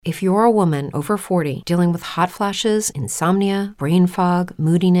If you're a woman over 40 dealing with hot flashes, insomnia, brain fog,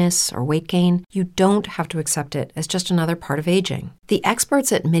 moodiness, or weight gain, you don't have to accept it as just another part of aging. The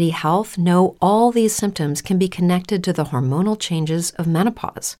experts at MIDI Health know all these symptoms can be connected to the hormonal changes of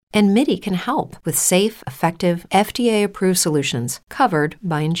menopause. And MIDI can help with safe, effective, FDA-approved solutions covered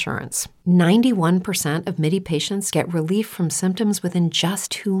by insurance. 91% of MIDI patients get relief from symptoms within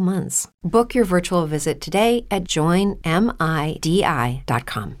just 2 months. Book your virtual visit today at joinmidi.com.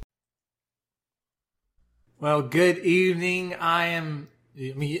 Well, good evening.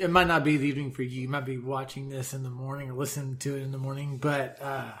 It might not be the evening for you. You might be watching this in the morning or listening to it in the morning. But,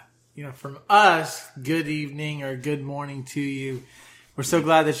 from us, good evening or good morning to you. We're so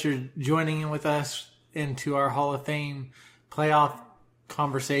glad that you're joining in with us into our Hall of Fame playoff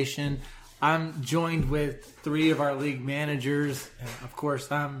conversation. I'm joined with 3 of our league managers. And of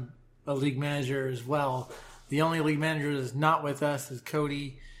course, I'm a league manager as well. The only league manager that's not with us is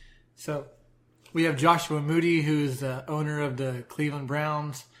Cody. So we have Joshua Moody, who's the owner of the Cleveland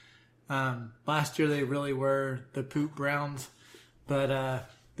Browns. Last year they really were the Poop Browns, but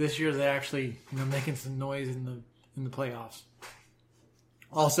this year they're actually making some noise in the playoffs.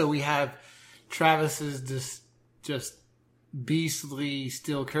 Also, we have Travis's just beastly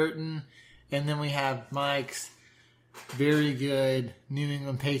Steel Curtain, and then we have Mike's very good New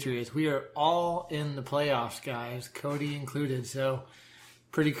England Patriots. We are all in the playoffs, guys, Cody included. So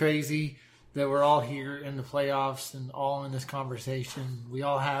pretty crazy that we're all here in the playoffs and all in this conversation. We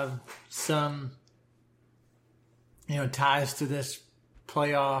all have some, ties to this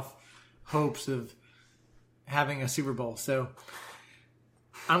playoff hopes of having a Super Bowl. So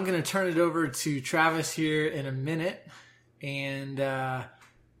I'm going to turn it over to Travis here in a minute. And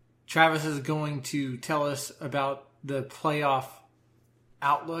Travis is going to tell us about the playoff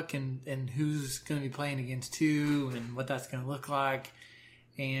outlook and who's going to be playing against who and what that's going to look like.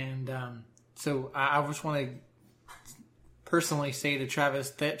 And so I just want to personally say to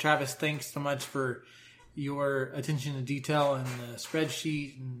Travis that Travis, thanks so much for your attention to detail and the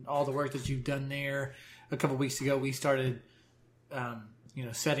spreadsheet and all the work that you've done there. A couple weeks ago, we started,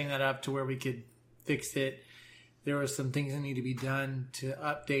 setting that up to where we could fix it. There were some things that need to be done to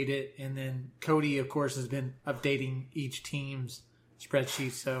update it. And then Cody, of course, has been updating each team's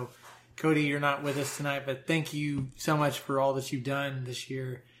spreadsheet. So, Cody, you're not with us tonight, but thank you so much for all that you've done this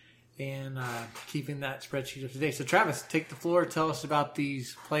year and keeping that spreadsheet up to date. So, Travis, take the floor. Tell us about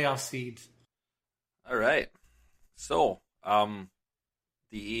these playoff seeds. All right. So,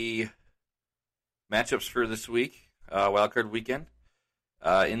 the matchups for this week, wildcard weekend.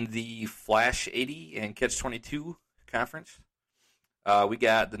 In the Flash 80 and Catch 22 conference, we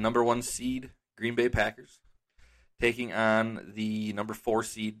got the number 1 seed Green Bay Packers taking on the number 4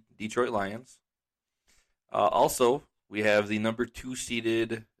 seed Detroit Lions. Also, we have the number 2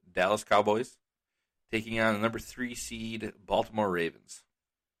 seeded Dallas Cowboys taking on the number 3 seed Baltimore Ravens.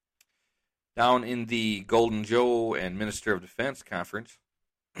 Down in the Golden Joe and Minister of Defense conference,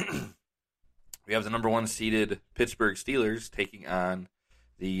 we have the number 1 seeded Pittsburgh Steelers taking on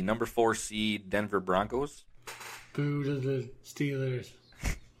the number 4 seed Denver Broncos. Boo to the Steelers.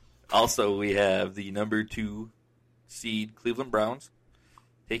 Also, we have the number 2 seed Cleveland Browns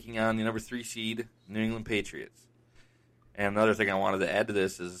taking on the number 3 seed New England Patriots. And another thing I wanted to add to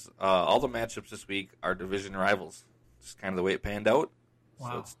this is all the matchups this week are division rivals. Just kind of the way it panned out.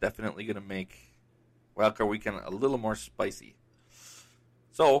 Wow. So it's definitely going to make Wildcard Weekend a little more spicy.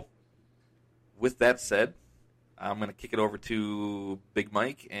 So, with that said, I'm going to kick it over to Big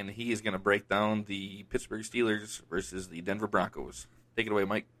Mike, and he is going to break down the Pittsburgh Steelers versus the Denver Broncos. Take it away,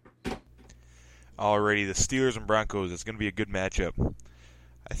 Mike. Alrighty, the Steelers and Broncos. It's going to be a good matchup.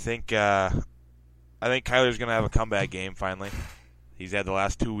 I think Kyler's going to have a comeback game finally. He's had the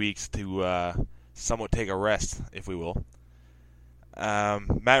last 2 weeks to somewhat take a rest, if we will.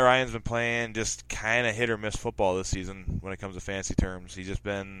 Matt Ryan's been playing just kind of hit or miss football this season when it comes to fantasy terms. He's just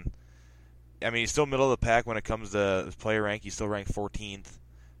been... he's still middle of the pack when it comes to his player rank. He's still ranked 14th,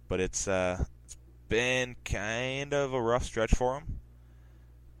 but it's been kind of a rough stretch for him.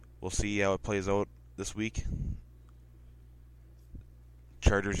 We'll see how it plays out this week.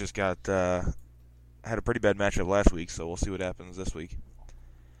 Chargers just had a pretty bad matchup last week, so we'll see what happens this week.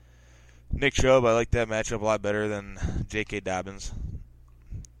 Nick Chubb, I like that matchup a lot better than J.K. Dobbins.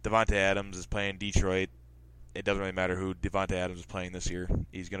 Devontae Adams is playing Detroit. It doesn't really matter who Devontae Adams is playing this year.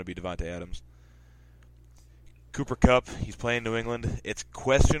 He's going to be Devontae Adams. Cooper Kupp, he's playing New England. It's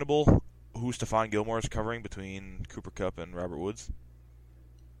questionable who Stephon Gilmore is covering between Cooper Kupp and Robert Woods.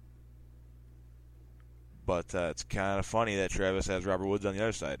 But it's kind of funny that Travis has Robert Woods on the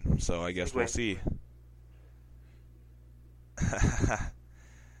other side. So I guess we'll see.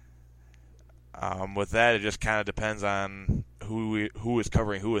 With that, it just kind of depends on who is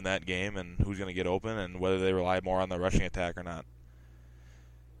covering who in that game and who's going to get open and whether they rely more on the rushing attack or not.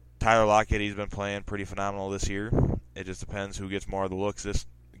 Tyler Lockett, he's been playing pretty phenomenal this year. It just depends who gets more of the looks this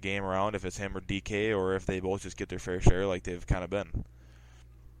game around, if it's him or DK, or if they both just get their fair share like they've kind of been.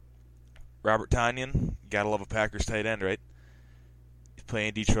 Robert Tonyan, gotta love a Packers tight end, right? He's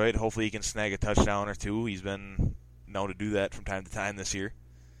playing Detroit. Hopefully he can snag a touchdown or two. He's been known to do that from time to time this year.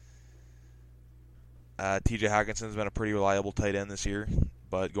 TJ Hawkinson's been a pretty reliable tight end this year,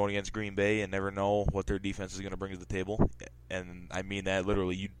 but going against Green Bay, you never know what their defense is going to bring to the table. And I mean that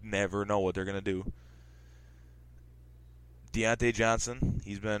literally. You never know what they're going to do. Deontay Johnson,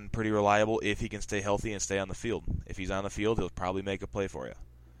 he's been pretty reliable if he can stay healthy and stay on the field. If he's on the field, he'll probably make a play for you.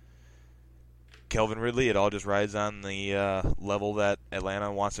 Calvin Ridley, it all just rides on the level that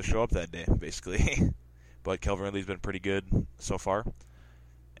Atlanta wants to show up that day, basically. But Calvin Ridley's been pretty good so far.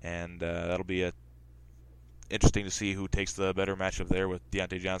 And that'll be interesting to see who takes the better matchup there with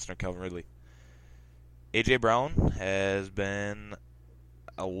Deontay Johnson or Calvin Ridley. A.J. Brown has been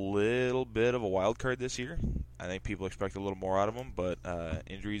a little bit of a wild card this year. I think people expect a little more out of him, but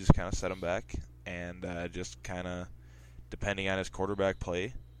injuries kind of set him back. And just kind of depending on his quarterback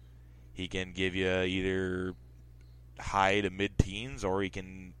play, he can give you either high to mid-teens or he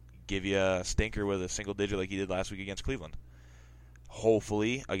can give you a stinker with a single digit like he did last week against Cleveland.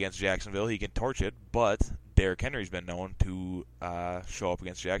 Hopefully, against Jacksonville, he can torch it, but Derrick Henry's been known to show up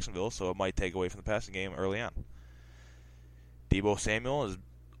against Jacksonville, so it might take away from the passing game early on. Deebo Samuel has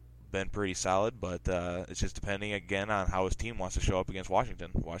been pretty solid, but it's just depending, again, on how his team wants to show up against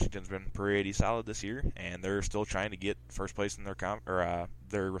Washington. Washington's been pretty solid this year, and they're still trying to get first place in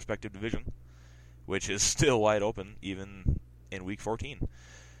their respective division, which is still wide open, even in Week 14.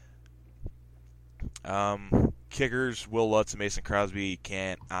 Kickers, Will Lutz and Mason Crosby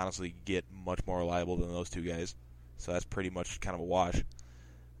can't honestly get much more reliable than those two guys. So that's pretty much kind of a wash.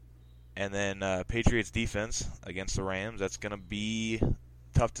 And then Patriots defense against the Rams, that's going to be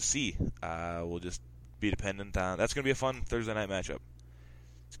tough to see. We'll just be dependent on... That's going to be a fun Thursday night matchup.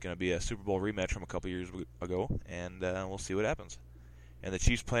 It's going to be a Super Bowl rematch from a couple years ago, and we'll see what happens. And the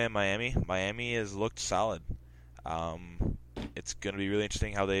Chiefs play in Miami. Miami has looked solid. It's going to be really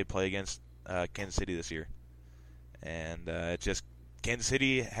interesting how they play against Kansas City this year. And Kansas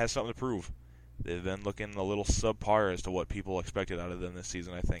City has something to prove. They've been looking a little subpar as to what people expected out of them this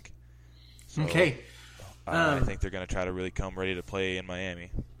season, I think. So, okay. I think they're going to try to really come ready to play in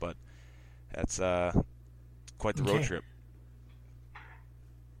Miami. But that's quite the road trip.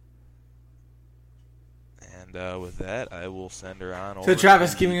 And with that, I will send her on over. So,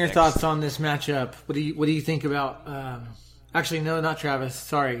 Travis, give me your thoughts on this matchup. What do you think about... Actually, no, not Travis.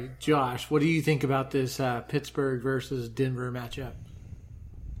 Sorry, Josh. What do you think about this Pittsburgh versus Denver matchup?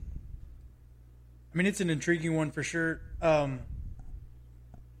 I mean, it's an intriguing one for sure. Man,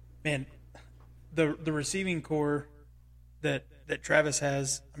 the receiving core that Travis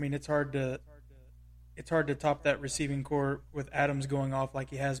has. I mean, it's hard to top that receiving core with Adams going off like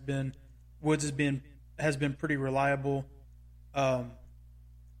he has been. Woods has been pretty reliable.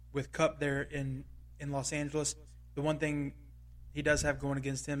 With Kupp there in Los Angeles, the one thing he does have going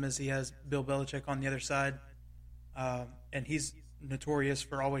against him is he has Bill Belichick on the other side, and he's notorious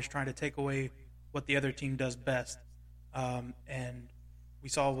for always trying to take away what the other team does best. And we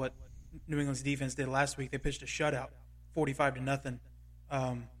saw what New England's defense did last week. They pitched a shutout, 45-0.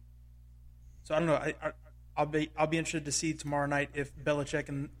 So I don't know. I'll be interested to see tomorrow night if Belichick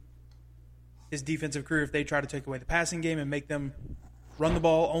and his defensive crew, if they try to take away the passing game and make them run the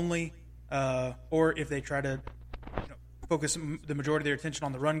ball only, or if they try to focus the majority of their attention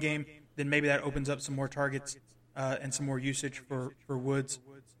on the run game, then maybe that opens up some more targets and some more usage for Woods.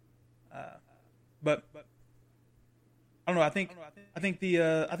 But I don't know. I think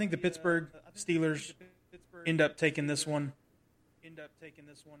the Pittsburgh Steelers end up taking this one,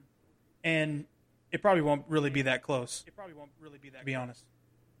 and it probably won't really be that close. To be honest.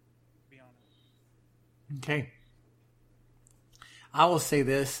 Okay. I will say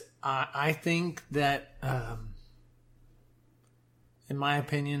this. I think that, in my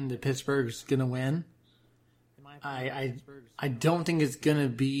opinion, the Pittsburgh's going to win. I don't think it's going to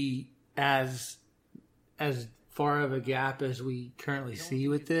be as far of a gap as we currently see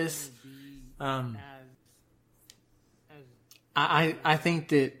with this. I think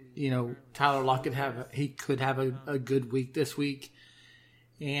that, Tyler Lockett could have a good week this week.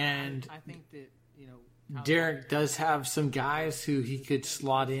 And I think that, Derek does have some guys who he could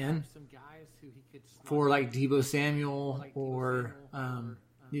slot in for like Deebo Samuel, or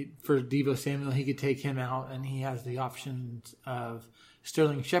for Deebo Samuel, he could take him out, and he has the options of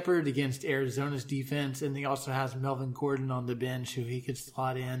Sterling Shepard against Arizona's defense, and he also has Melvin Gordon on the bench who he could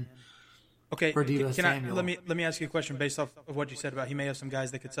slot in. Okay, for Deebo Samuel. Let me ask you a question based off of what you said about he may have some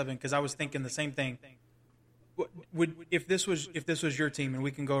guys that could sub in, because I was thinking the same thing. If this was your team, and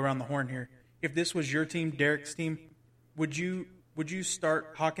we can go around the horn here, if this was your team, Derek's team, would you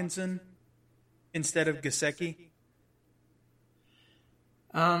start Hawkinson instead of Gesicki?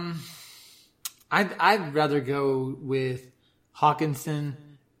 I'd rather go with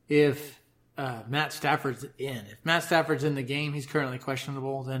Hawkinson if Matt Stafford's in. If Matt Stafford's in the game, he's currently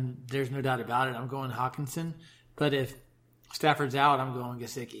questionable, then there's no doubt about it. I'm going Hawkinson. But if Stafford's out, I'm going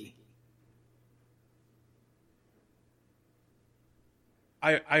Gesicki.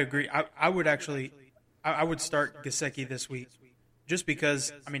 I agree. I would actually I would start Gesicki this week, just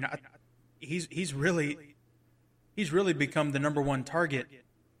because he's really become the number one target,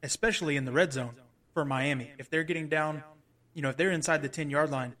 especially in the red zone for Miami. If they're getting down, if they're inside the 10-yard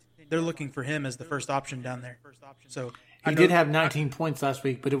line, they're looking for him as the first option down there. So he did have 19 points last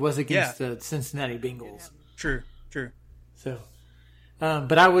week, but it was against the Cincinnati Bengals. True. So,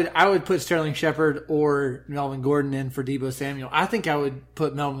 but I would put Sterling Shepard or Melvin Gordon in for Deebo Samuel. I think I would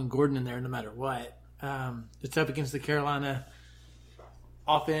put Melvin Gordon in there no matter what. It's up against the Carolina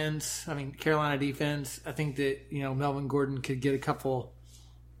offense. Carolina defense. I think that Melvin Gordon could get a couple.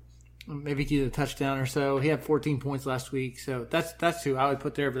 Maybe get a touchdown or so. He had 14 points last week, so that's who I would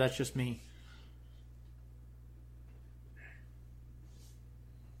put there, but that's just me.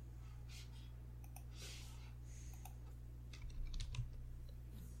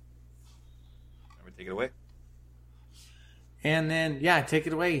 Take it away. And then, take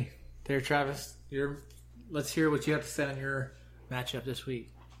it away there, Travis. Let's hear what you have to say on your matchup this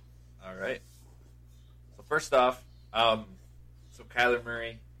week. All right. So first off, so Kyler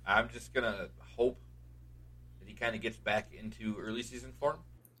Murray, I'm just going to hope that he kind of gets back into early season form.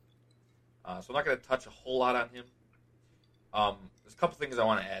 So I'm not going to touch a whole lot on him. There's a couple things I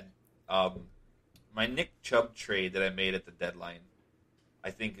want to add. My Nick Chubb trade that I made at the deadline, I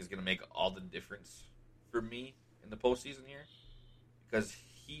think is going to make all the difference for me in the postseason here. Because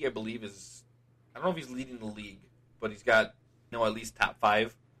he, I believe, I don't know if he's leading the league, but he's got, at least top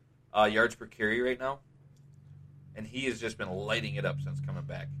 5 yards per carry right now. And he has just been lighting it up since coming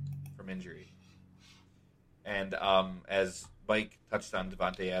back from injury. And as Mike touched on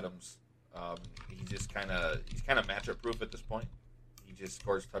Devontae Adams, he's kind of matchup proof at this point. He just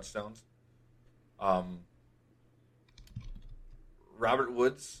scores touchdowns. Robert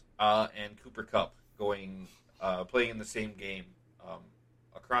Woods and Cooper Kupp playing in the same game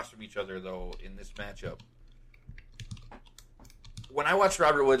across from each other, though, in this matchup. When I watch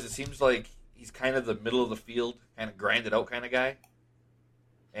Robert Woods, it seems like he's kind of the middle of the field, kind of grinded out kind of guy.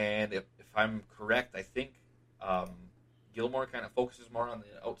 And if I'm correct, I think Gilmore kind of focuses more on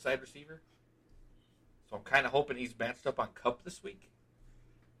the outside receiver. So I'm kind of hoping he's matched up on Kupp this week.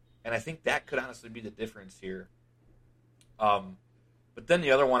 And I think that could honestly be the difference here. But then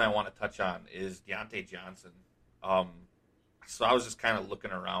the other one I want to touch on is Deontay Johnson. So I was just kind of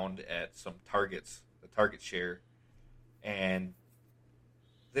looking around at some targets, the target share, and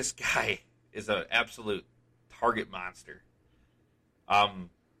this guy is an absolute target monster.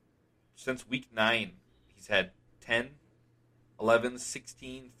 Since week 9, he's had 10, 11,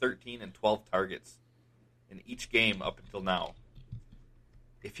 16, 13, and 12 targets in each game up until now.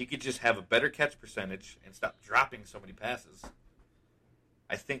 If he could just have a better catch percentage and stop dropping so many passes,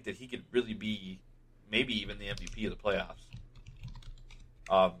 I think that he could really be maybe even the MVP of the playoffs.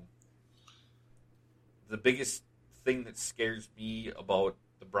 The biggest thing that scares me about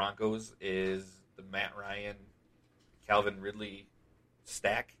the Broncos is the Matt Ryan, Calvin Ridley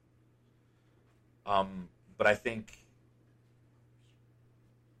stack. But I think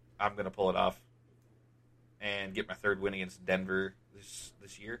I'm going to pull it off and get my third win against Denver this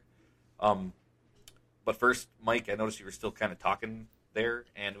year. But first, Mike, I noticed you were still kind of talking there,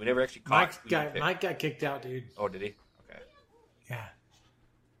 and we never actually caught. Mike got kicked out, dude. Oh, did he? Okay. Yeah.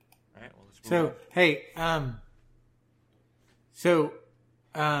 All right. Well, let's move on. Hey,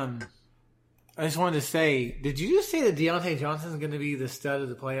 I just wanted to say, did you just say that Deontay Johnson is going to be the stud of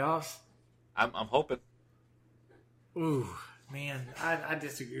the playoffs? I'm hoping. Ooh, man, I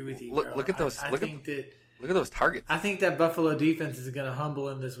disagree with you. Look at those. Look at those targets. I think that Buffalo defense is going to humble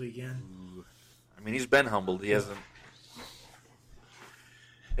him this weekend. Ooh. I mean, he's been humbled. He hasn't.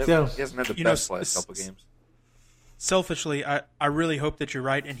 He hasn't had the best last couple games. Selfishly, I really hope that you're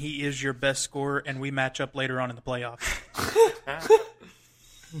right, and he is your best scorer, and we match up later on in the playoffs.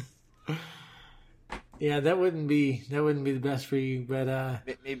 Yeah, that wouldn't be the best for you, but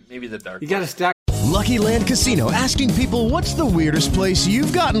maybe the dark. You got to stack. Lucky Land Casino, asking people, what's the weirdest place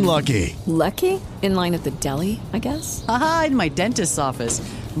you've gotten lucky? Lucky? In line at the deli, I guess? Aha, in my dentist's office.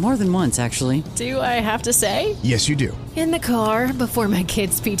 More than once, actually. Do I have to say? Yes, you do. In the car before my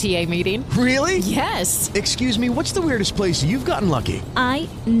kids' PTA meeting. Really? Yes. Excuse me, what's the weirdest place you've gotten lucky? I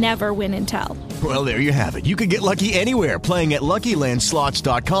never win and tell. Well, there you have it. You can get lucky anywhere, playing at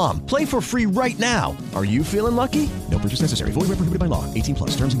LuckyLandSlots.com. Play for free right now. Are you feeling lucky? No purchase necessary. Void where prohibited by law. 18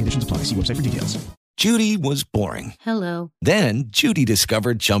 plus. Terms and conditions apply. See website for details. Judy was boring. Hello. Then Judy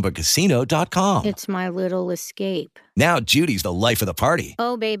discovered ChumbaCasino.com. It's my little escape. Now Judy's the life of the party.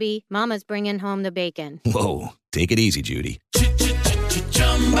 Oh, baby, mama's bringing home the bacon. Whoa, take it easy, Judy.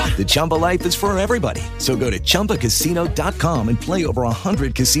 The Chumba life is for everybody. So go to ChumbaCasino.com and play over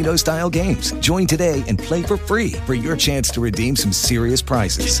 100 casino-style games. Join today and play for free for your chance to redeem some serious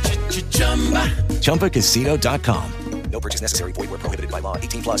prizes. ChumbaCasino.com. No purchase necessary. Void where prohibited by law.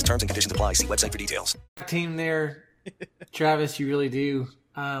 18 plus terms and conditions apply. See website for details. Team there, Travis, you really do.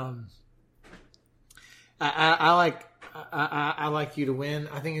 I like you to win.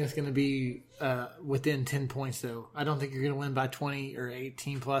 I think it's going to be within 10 points, though. I don't think you're going to win by 20 or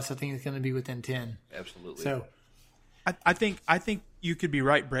 18 plus. I think it's going to be within 10. Absolutely. So, I think you could be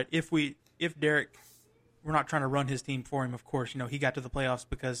right, Brett. If Derek, we're not trying to run his team for him, of course. He got to the playoffs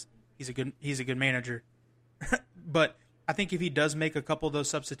because he's a good manager. But I think if he does make a couple of those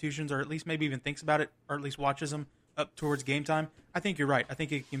substitutions, or at least maybe even thinks about it, or at least watches them up towards game time, I think you're right. I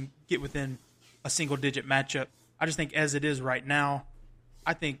think it can get within a single-digit matchup. I just think as it is right now,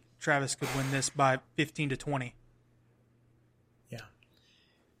 I think Travis could win this by 15 to 20. Yeah.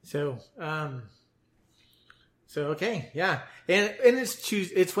 So okay, yeah, and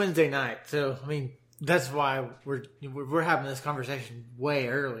it's Wednesday night, so I mean that's why we're having this conversation way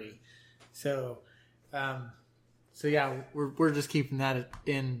early. So yeah, we're just keeping that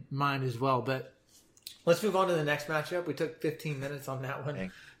in mind as well. But let's move on to the next matchup. We took 15 minutes on that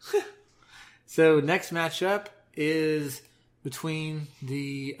one. So next matchup is between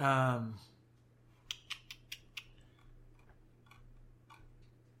the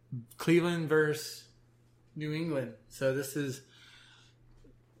Cleveland versus New England. So this is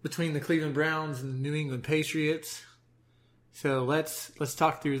between the Cleveland Browns and the New England Patriots. So let's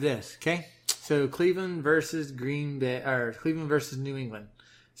talk through this, okay? So Cleveland versus Cleveland versus New England.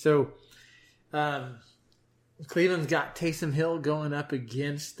 So Cleveland's got Taysom Hill going up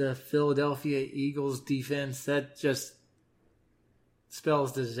against the Philadelphia Eagles defense. That just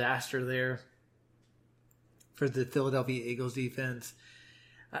spells disaster there for the Philadelphia Eagles defense.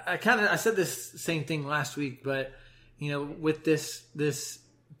 I said this same thing last week, but with this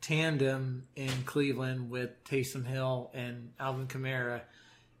tandem in Cleveland with Taysom Hill and Alvin Kamara,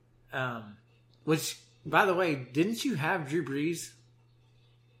 which, by the way, didn't you have Drew Brees?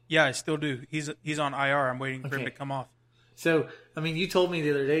 Yeah, I still do. He's on IR. I'm waiting for him to come off. So, I mean, you told me the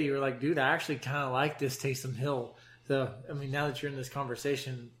other day, you were like, dude, I actually kind of like this Taysom Hill. So, I mean, now that you're in this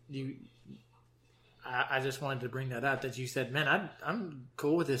conversation, I just wanted to bring that up, that you said, man, I'm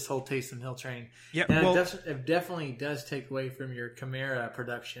cool with this whole Taysom Hill train. Yeah, and it definitely does take away from your Kamara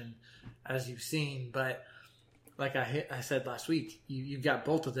production, as you've seen. But like I said last week, you've got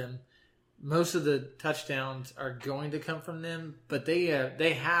both of them. Most of the touchdowns are going to come from them, but they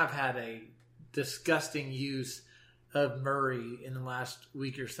have had a disgusting use of Murray in the last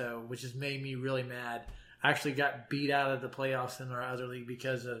week or so, which has made me really mad. I actually got beat out of the playoffs in our other league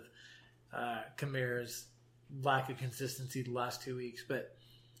because of Kamara's lack of consistency the last 2 weeks. But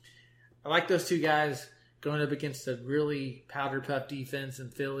I like those two guys going up against a really powder puff defense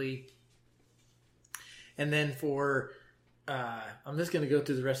in Philly. And then for I'm just going to go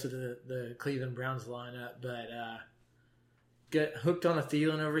through the rest of the Cleveland Browns lineup, but get hooked on a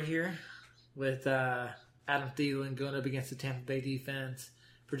Thielen over here with Adam Thielen going up against the Tampa Bay defense.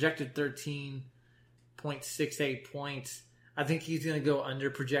 Projected 13.68 points. I think he's going to go under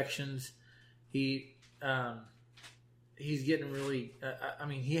projections. He's getting really.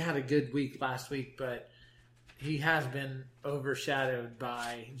 He had a good week last week, but he has been overshadowed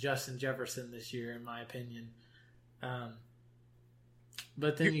by Justin Jefferson this year, in my opinion.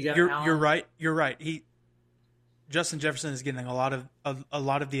 But then you got you're right. You're right. Justin Jefferson is getting a lot of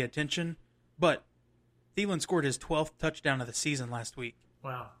the attention, but Thielen scored his 12th touchdown of the season last week.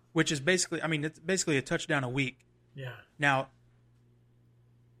 Wow. Which is basically, it's basically a touchdown a week. Yeah. Now,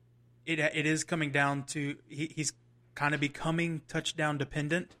 it is coming down to he's kind of becoming touchdown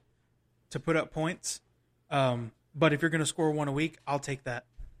dependent to put up points. But if you're going to score one a week, I'll take that.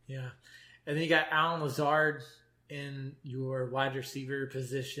 Yeah. And then you got Allen Lazard in your wide receiver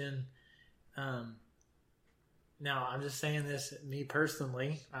position. Now, I'm just saying this, me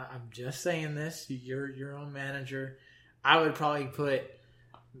personally. I'm just saying this. You're your own manager. I would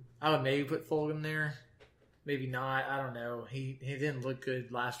maybe put Fulgham there. Maybe not. I don't know. He didn't look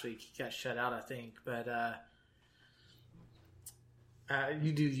good last week. He got shut out, I think. But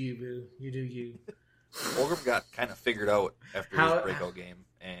you do you, Boo. You do you. Fulgham got kind of figured out after his breakout game,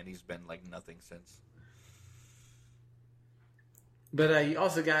 and he's been like nothing since. But you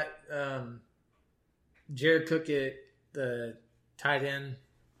also got Jared Cook at the tight end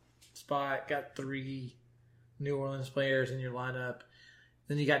spot. Got 3 New Orleans players in your lineup.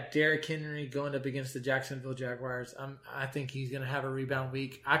 Then you got Derrick Henry going up against the Jacksonville Jaguars. I think he's going to have a rebound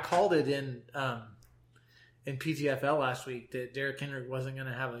week. I called it in PTFL last week that Derrick Henry wasn't going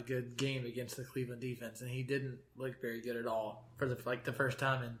to have a good game against the Cleveland defense, and he didn't look very good at all for the first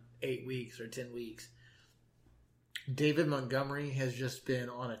time in 8 weeks or 10 weeks. David Montgomery has just been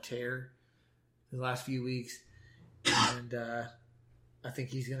on a tear the last few weeks, and I think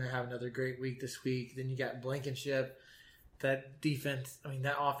he's going to have another great week this week. Then you got Blankenship. That defense,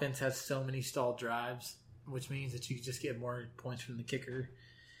 that offense has so many stalled drives, which means that you just get more points from the kicker.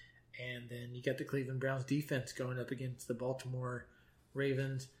 And then you got the Cleveland Browns defense going up against the Baltimore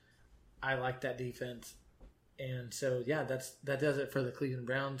Ravens. I like that defense. And so, yeah, that does it for the Cleveland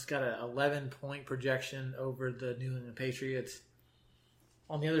Browns. Got an 11-point projection over the New England Patriots.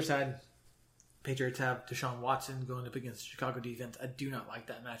 On the other side, Patriots have Deshaun Watson going up against the Chicago defense. I do not like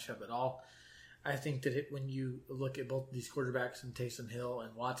that matchup at all. I think that when you look at both of these quarterbacks, and Taysom Hill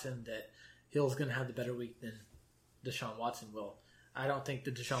and Watson, that Hill's going to have the better week than Deshaun Watson will. I don't think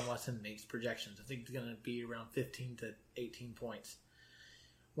that Deshaun Watson makes projections. I think it's going to be around 15 to 18 points.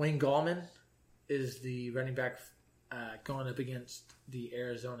 Wayne Gallman is the running back going up against the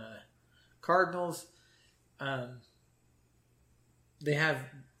Arizona Cardinals. They have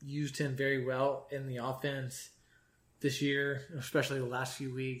used him very well in the offense this year, especially the last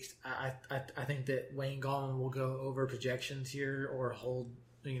few weeks. I think that Wayne Gallman will go over projections here or hold,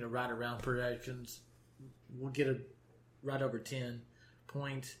 right around projections. We'll get right over 10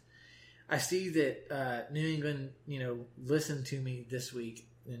 points. I see that New England, listened to me this week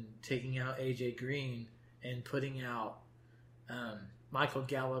in taking out AJ Green and putting out Michael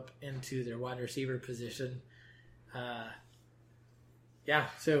Gallup into their wide receiver position.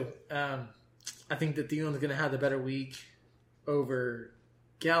 So I think that Thielen's going to have the better week over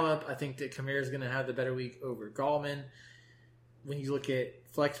Gallup. I think that Kamara's going to have the better week over Gallman. When you look at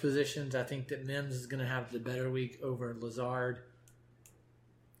flex positions, I think that Mims is going to have the better week over Lazard.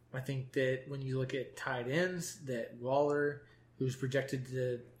 I think that when you look at tight ends, that Waller, who's projected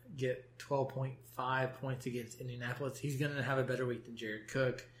to get 12.5 points against Indianapolis, he's going to have a better week than Jared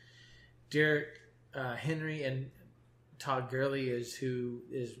Cook. Derrick Henry and Todd Gurley is who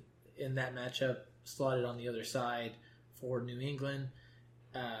is in that matchup, slotted on the other side for New England.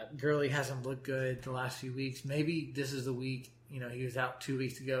 Gurley hasn't looked good the last few weeks. Maybe this is the week. He was out 2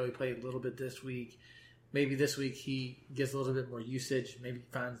 weeks ago. He played a little bit this week. Maybe this week he gets a little bit more usage. Maybe he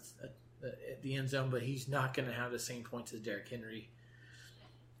finds the end zone, but he's not going to have the same points as Derrick Henry.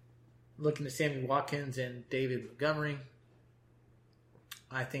 Looking at Sammy Watkins and David Montgomery,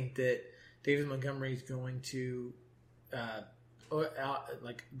 I think that David Montgomery is going to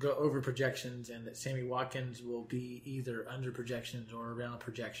go over projections, and that Sammy Watkins will be either under projections or around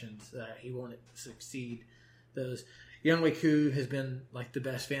projections. He won't succeed those. Younghoe Koo has been like the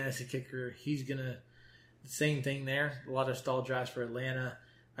best fantasy kicker. He's gonna the same thing there. A lot of stall drives for Atlanta.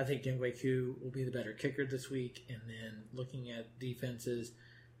 I think Younghoe Koo will be the better kicker this week. And then looking at defenses,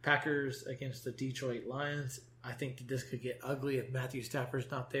 Packers against the Detroit Lions. I think that this could get ugly if Matthew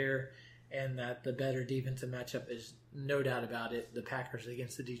Stafford's not there, and that the better defensive matchup is, no doubt about it, the Packers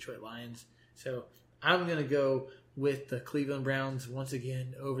against the Detroit Lions. So I'm going to go with the Cleveland Browns once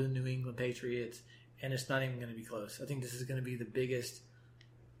again over the New England Patriots, and it's not even going to be close. I think this is going to be the biggest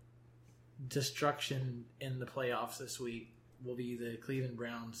destruction in the playoffs this week, will be the Cleveland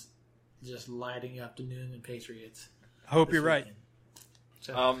Browns just lighting up the New England Patriots. I hope you're right.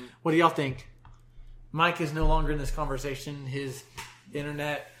 So, what do y'all think? Mike is no longer in this conversation. His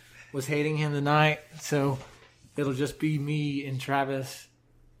internet was hating him tonight, so it'll just be me and Travis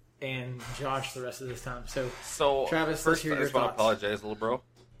and Josh the rest of this time. So Travis, first, I just want to apologize a little, bro.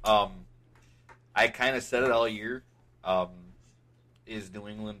 I kind of said it all year. Is New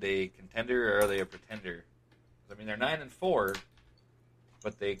England a contender or are they a pretender? I mean, they're 9-4,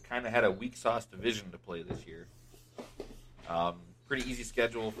 but they kind of had a weak sauce division to play this year. Pretty easy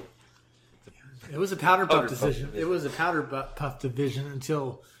schedule. It was a powder puff division. It was a powder puff division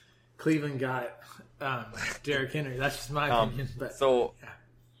until Cleveland got Derrick Henry. That's just my opinion. But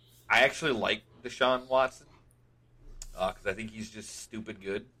I actually like Deshaun Watson. because I think he's just stupid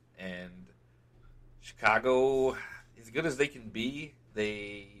good. And Chicago, as good as they can be,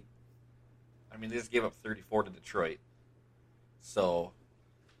 they just gave up 34 to Detroit. So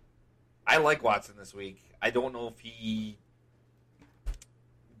I like Watson this week. I don't know if he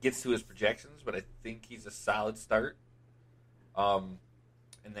gets to his projections, but I think he's a solid start. And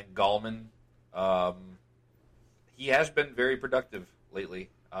then Gallman, he has been very productive lately,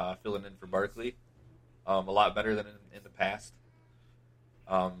 filling in for Barkley. A lot better than in the past.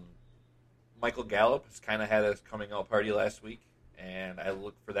 Michael Gallup has kind of had a coming out party last week, and I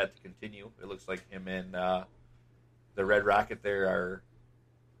look for that to continue. It looks like him and the Red Rocket there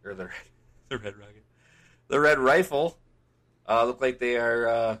the Red Rifle look like they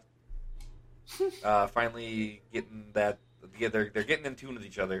are finally getting that. They're getting in tune with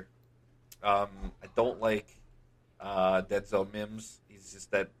each other. I don't like Denzel Mims. He's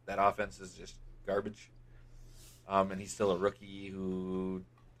just that offense is just garbage. And he's still a rookie who,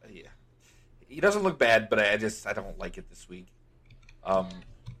 he doesn't look bad, but I don't like it this week.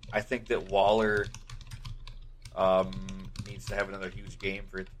 I think that Waller needs to have another huge game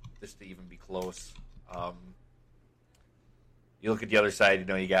for this to even be close. You look at the other side,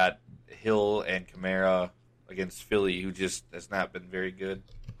 you got Hill and Kamara against Philly, who just has not been very good.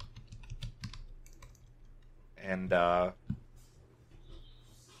 And,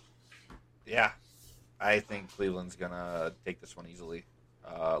 I think Cleveland's going to take this one easily,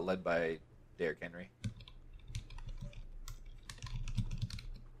 led by Derrick Henry.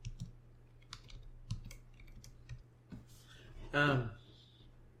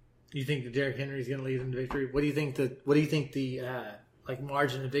 You think that Derrick Henry is going to lead them to victory? What do you think the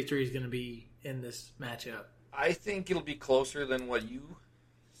margin of victory is going to be in this matchup? I think it'll be closer than what you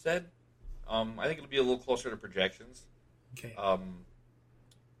said. I think it'll be a little closer to projections. Okay.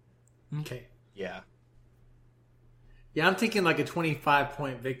 Okay. Yeah. Yeah, I'm thinking like a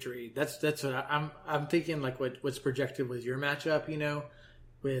 25-point victory. That's what I'm thinking. Like what's projected with your matchup,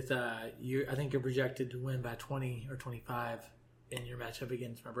 with you. I think you're projected to win by 20 or 25 in your matchup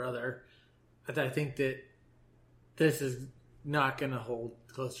against my brother. I think that this is not going to hold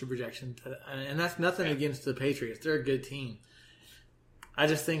close to projection, and that's nothing against the Patriots. They're a good team. I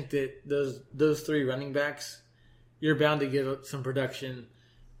just think that those three running backs, you're bound to get some production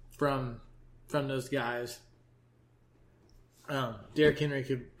from those guys. Derrick Henry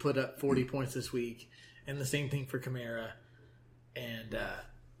could put up 40 points this week, and the same thing for Kamara. And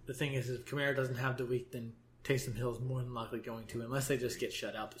the thing is, if Kamara doesn't have the week, then Taysom Hill is more than likely going to, unless they just get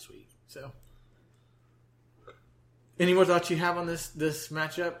shut out this week. So, any more thoughts you have on this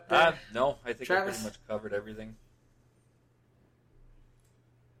matchup? No, I think Travis? I pretty much covered everything.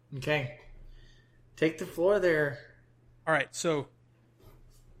 Okay. Take the floor there. All right, so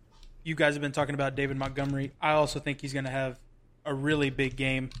you guys have been talking about David Montgomery. I also think he's going to have a really big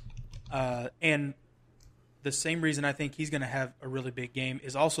game. And the same reason I think he's going to have a really big game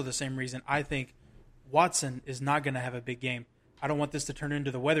is also the same reason I think Watson is not going to have a big game. I don't want this to turn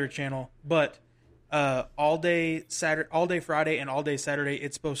into the Weather Channel, but all day Friday and all day Saturday,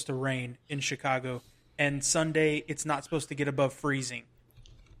 it's supposed to rain in Chicago. And Sunday, it's not supposed to get above freezing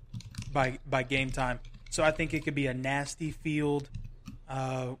by game time. So I think it could be a nasty field,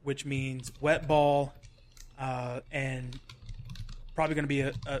 which means wet ball, and probably going to be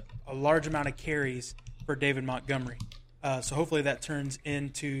a large amount of carries for David Montgomery. So hopefully that turns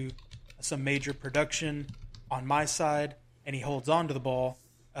into some major production on my side, and he holds on to the ball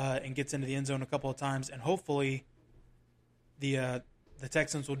and gets into the end zone a couple of times, and hopefully the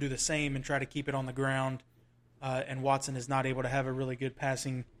Texans will do the same and try to keep it on the ground, and Watson is not able to have a really good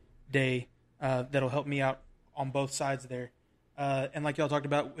passing day that'll help me out on both sides there. And like y'all talked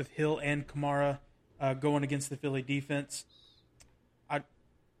about with Hill and Kamara going against the Philly defense,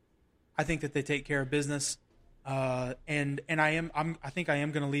 I think that they take care of business. And I think I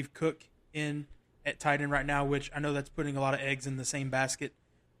am going to leave Cook in at tight end right now, which I know that's putting a lot of eggs in the same basket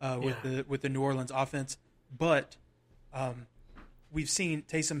with the New Orleans offense. But we've seen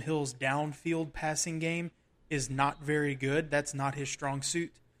Taysom Hill's downfield passing game is not very good. That's not his strong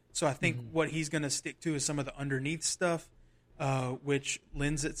suit. So I think what he's going to stick to is some of the underneath stuff, which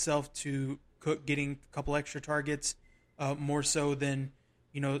lends itself to Cook getting a couple extra targets, more so than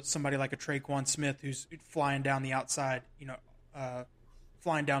somebody like a Traquan Smith who's flying down the outside,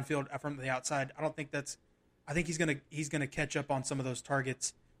 flying downfield from the outside. I think he's gonna catch up on some of those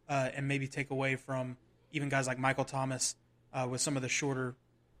targets and maybe take away from even guys like Michael Thomas with some of the shorter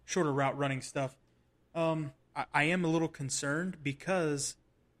route running stuff. I am a little concerned because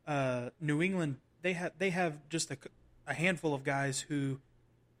New England they have just a handful of guys who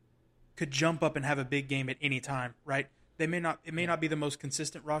could jump up and have a big game at any time, right? It may not be the most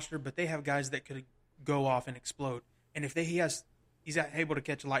consistent roster, but they have guys that could go off and explode. And if he's able to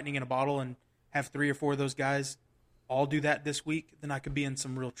catch lightning in a bottle and have 3 or 4 of those guys all do that this week, then I could be in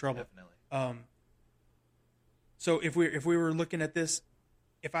some real trouble. Definitely. So if we were looking at this,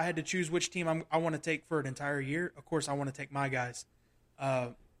 if I had to choose which team I want to take for an entire year, of course I want to take my guys.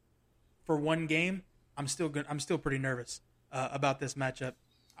 For one game, I'm still pretty nervous about this matchup.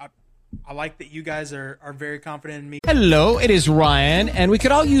 I like that you guys are very confident in me. Hello, it is Ryan, and we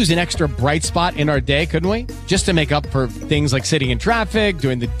could all use an extra bright spot in our day, couldn't we? Just to make up for things like sitting in traffic,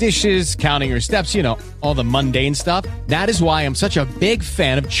 doing the dishes, counting your steps, all the mundane stuff. That is why I'm such a big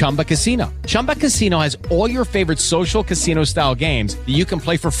fan of Chumba Casino. Chumba Casino has all your favorite social casino-style games that you can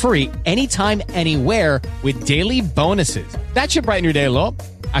play for free anytime, anywhere with daily bonuses. That should brighten your day a little.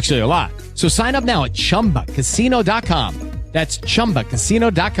 Actually, a lot. So sign up now at ChumbaCasino.com. That's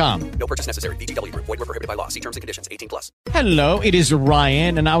ChumbaCasino.com. No purchase necessary. VGW Group. Void where prohibited by law. See terms and conditions. 18+. Hello, it is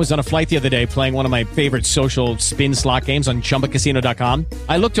Ryan, and I was on a flight the other day playing one of my favorite social spin slot games on ChumbaCasino.com.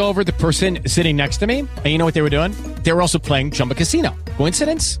 I looked over at the person sitting next to me, and you know what they were doing? They were also playing Chumba Casino.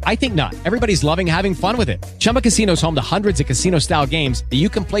 Coincidence? I think not. Everybody's loving having fun with it. Chumba Casino is home to hundreds of casino-style games that you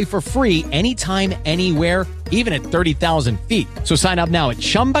can play for free anytime, anywhere, even at 30,000 feet. So sign up now at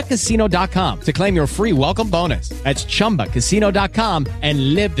ChumbaCasino.com to claim your free welcome bonus. That's ChumbaCasino.com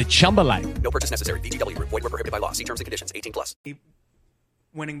and live the Chumba life. No purchase necessary. VGW Group. Void where prohibited by law. See terms and conditions. 18+.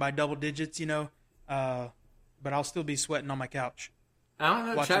 Winning by double digits, but I'll still be sweating on my couch. I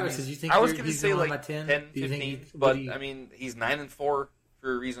don't know, Travis. Did you think I was going to he's say going like 10, 15, but I mean he's 9-4 for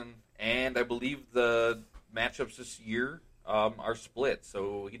a reason, and I believe the matchups this year are split,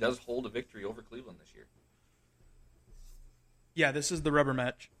 so he does hold a victory over Cleveland this year. Yeah, this is the rubber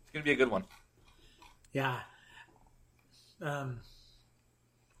match. It's going to be a good one. Yeah. And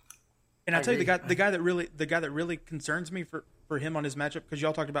I tell you, the guy that really concerns me for him on his matchup, because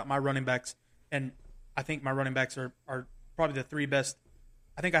y'all talked about my running backs, and I think my running backs are probably the 3 best.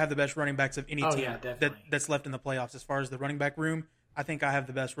 I think I have the best running backs of any team that's left in the playoffs. As far as the running back room, I think I have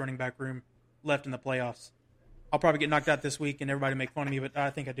the best running back room left in the playoffs. I'll probably get knocked out this week, and everybody make fun of me, but I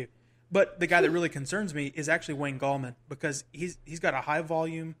think I do. But the guy that really concerns me is actually Wayne Gallman, because he's got a high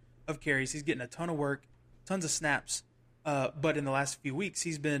volume of carries. He's getting a ton of work, tons of snaps. But in the last few weeks,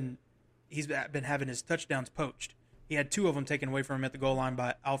 he's been having his touchdowns poached. He had 2 of them taken away from him at the goal line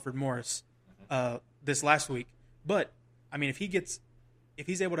by Alfred Morris this last week. But I mean, if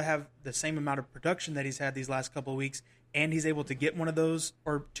he's able to have the same amount of production that he's had these last couple of weeks, and he's able to get one of those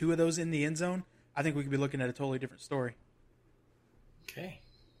or 2 of those in the end zone, I think we could be looking at a totally different story. Okay.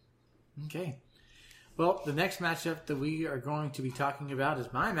 Well, the next matchup that we are going to be talking about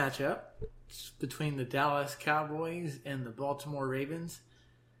is my matchup. It's between the Dallas Cowboys and the Baltimore Ravens.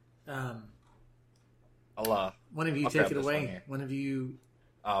 One of you take it away. One of you.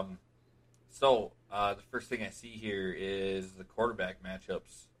 So the first thing I see here is the quarterback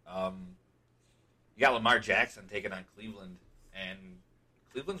matchups. You got Lamar Jackson taking on Cleveland, and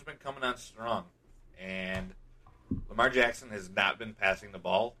Cleveland's been coming on strong, and Lamar Jackson has not been passing the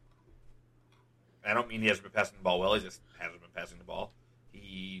ball. I don't mean he hasn't been passing the ball well. He just hasn't been passing the ball.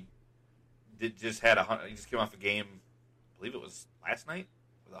 He just came off a game, I believe it was last night,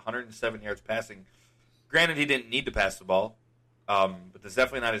 with 107 yards passing. Granted, he didn't need to pass the ball, but that's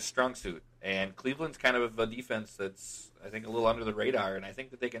definitely not his strong suit. And Cleveland's kind of a defense that's, I think, a little under the radar, and I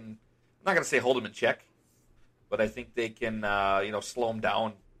think that they can, I'm not going to say hold him in check, but I think they can, slow him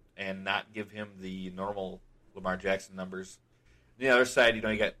down and not give him the normal Lamar Jackson numbers. On the other side, you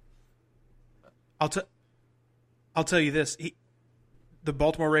got. I'll tell you this: the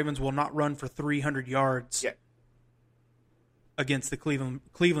Baltimore Ravens will not run for 300 yards against the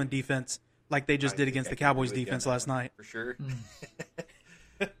Cleveland defense like they just did against the Cowboys defense last night. For sure.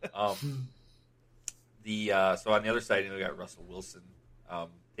 So on the other side, we got Russell Wilson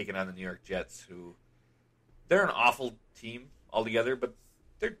taking on the New York Jets, who they're an awful team altogether, but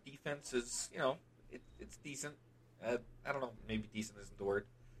their defense is, it's decent. I don't know, maybe decent isn't the word.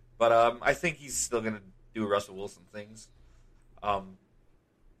 But I think he's still going to do Russell Wilson things. Dalvin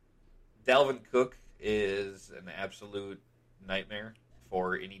Cook is an absolute nightmare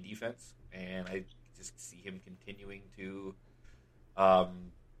for any defense, and I just see him continuing to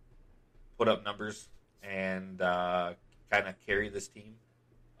put up numbers and kind of carry this team.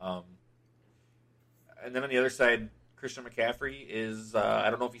 And then on the other side, Christian McCaffrey is, I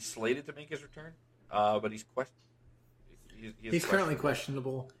don't know if he's slated to make his return, but he's He's currently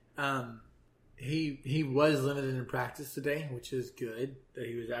questionable. He was limited in practice today, which is good that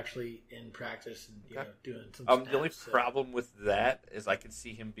he was actually in practice and doing some snaps. The only problem with that is I can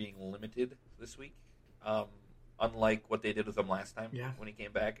see him being limited this week. unlike what they did with him last time when he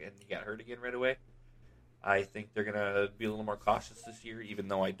came back and he got hurt again right away. I think they're going to be a little more cautious this year, even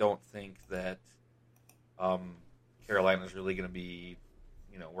though I don't think that Carolina's really going to be,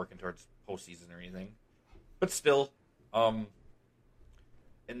 working towards postseason or anything. But still, and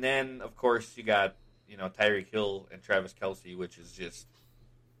then, of course, you got, Tyreek Hill and Travis Kelce, which is just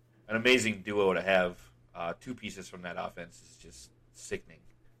an amazing duo to have. Two pieces from that offense is just sickening.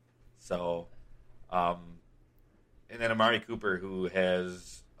 So, and then Amari Cooper, who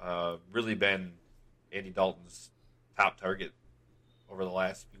has really been Andy Dalton's top target over the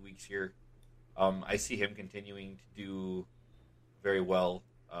last few weeks here. I see him continuing to do very well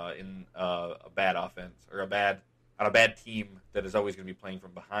in a bad offense or on a bad team that is always going to be playing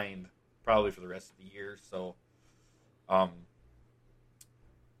from behind, probably for the rest of the year. So, not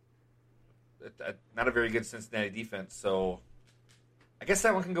a very good Cincinnati defense. So, I guess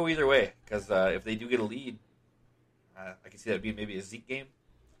that one can go either way because if they do get a lead, I can see that being maybe a Zeke game.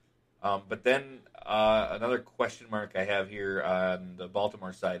 But then another question mark I have here on the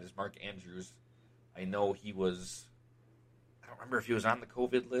Baltimore side is Mark Andrews. I know I don't remember if he was on the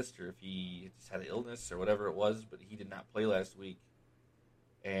COVID list or if he just had an illness or whatever it was, but he did not play last week.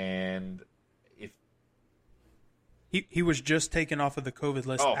 And if he was just taken off of the COVID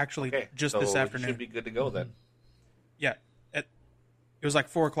list, just this afternoon. He should be good to go then. Yeah. It was like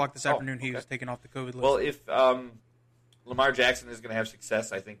 4 o'clock this afternoon he was taken off the COVID list. Well, if Lamar Jackson is going to have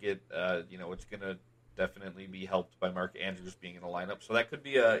success, I think it's going to definitely be helped by Mark Andrews being in the lineup. So that could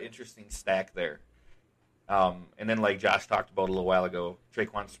be an interesting stack there. And then, like Josh talked about a little while ago,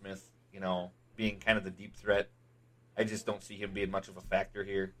 Traquan Smith, being kind of the deep threat. I just don't see him being much of a factor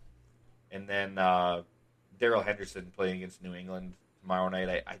here. And then Darrell Henderson playing against New England tomorrow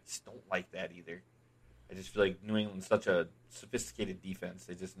night, I just don't like that either. I just feel like New England's such a sophisticated defense.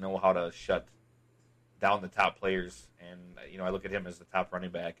 They just know how to shut down the top players. And, I look at him as the top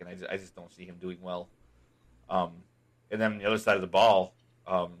running back, and I just don't see him doing well. And then on the other side of the ball,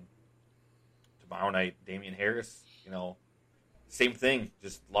 tomorrow night, Damian Harris, same thing.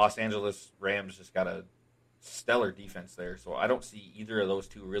 Just Los Angeles Rams just got a stellar defense there. So I don't see either of those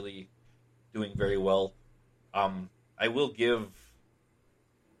two really doing very well. I will give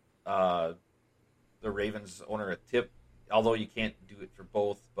the Ravens owner a tip, although you can't do it for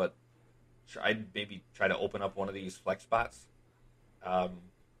both, but I'd maybe try to open up one of these flex spots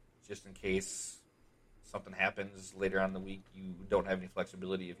just in case something happens later on in the week. You don't have any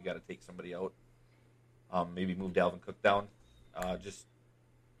flexibility if you got to take somebody out. Maybe move Dalvin Cook down. Just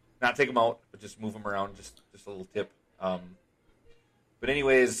not take him out, but just move him around. Just a little tip. But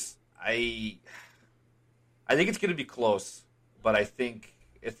anyways, I think it's going to be close, but I think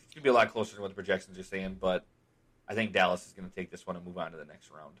it's going to be a lot closer than what the projections are saying. But I think Dallas is going to take this one and move on to the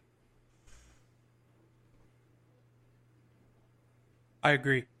next round. I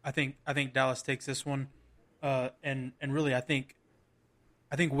agree. I think Dallas takes this one, and really I think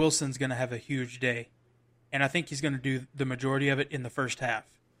Wilson's going to have a huge day, and I think he's going to do the majority of it in the first half,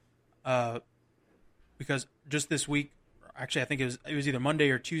 because just this week, actually I think it was either Monday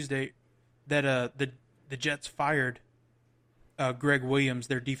or Tuesday that the Jets fired Greg Williams,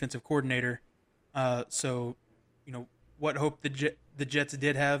 their defensive coordinator. So what hope the Jets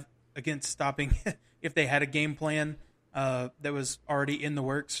did have against stopping if they had a game plan that was already in the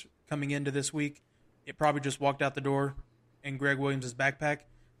works coming into this week, it probably just walked out the door in Greg Williams' backpack.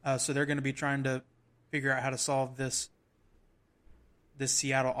 So they're going to be trying to figure out how to solve this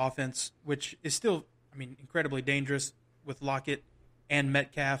Seattle offense, which is still, incredibly dangerous with Lockett and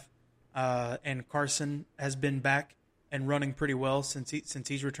Metcalf, and Carson has been back and running pretty well since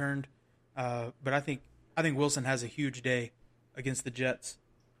he's returned. But I think Wilson has a huge day against the Jets.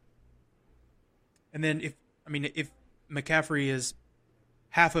 And then if McCaffrey is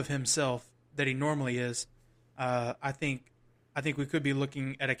half of himself that he normally is, I think we could be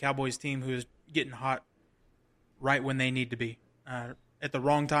looking at a Cowboys team who is getting hot right when they need to be, at the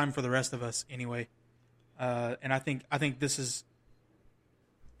wrong time for the rest of us anyway. And I think this is,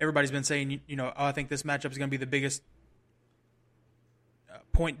 everybody's been saying, I think this matchup is going to be the biggest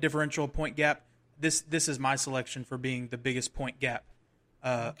point differential, point gap. This is my selection for being the biggest point gap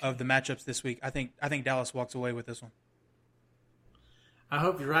of the matchups this week. I think Dallas walks away with this one. I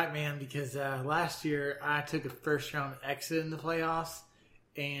hope you're right, man, because last year I took a first-round exit in the playoffs,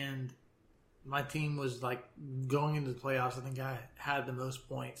 and my team was, going into the playoffs, I think I had the most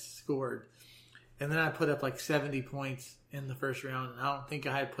points scored. And then I put up, 70 points in the first round, and I don't think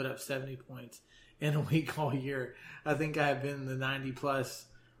I had put up 70 points in a week all year. I think I have been in the 90-plus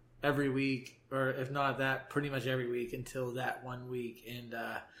every week, or if not that, pretty much every week until that one week. And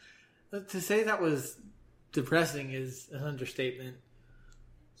to say that was depressing is an understatement.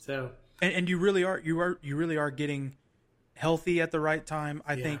 So, and you really are getting healthy at the right time,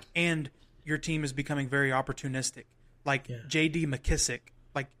 I think, and your team is becoming very opportunistic. Like J.D. McKissick,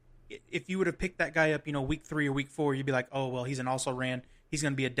 like if you would have picked that guy up, week 3 or week 4, you'd be like, oh well, he's an also-ran. He's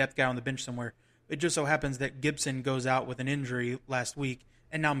going to be a depth guy on the bench somewhere. It just so happens that Gibson goes out with an injury last week,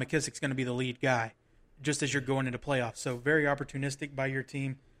 and now McKissick's going to be the lead guy, just as you're going into playoffs. So very opportunistic by your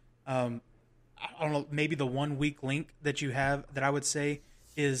team. I don't know, maybe the 1 weak link that you have that I would say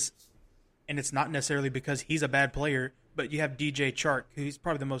is, and it's not necessarily because he's a bad player, but you have DJ Chark, who's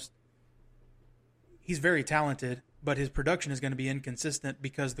probably he's very talented, but his production is going to be inconsistent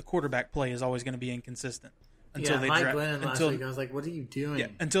because the quarterback play is always going to be inconsistent. Until they Mike Glennon last week, I was like, what are you doing? Yeah,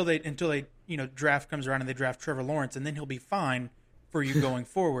 until they draft comes around and they draft Trevor Lawrence, and then he'll be fine for you going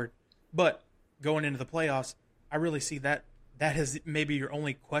forward. But going into the playoffs, I really see that is maybe your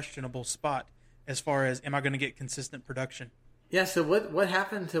only questionable spot as far as, am I going to get consistent production? Yeah, so what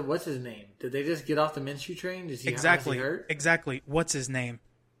happened to what's his name? Did they just get off the Minshew train? Is he hurt? Exactly. What's his name?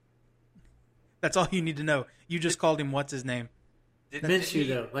 That's all you need to know. You just called him what's his name. Minshew,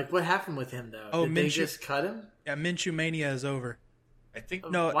 though. Like, what happened with him, though? Oh, Did they just cut him? Yeah, Minshew mania is over. I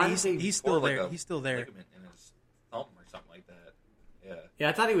think no, he's still there. He's still there. Ligament in his thumb or something like that. Yeah. Yeah,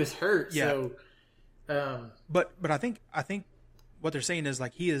 I thought he was hurt. Yeah. So, but I think what they're saying is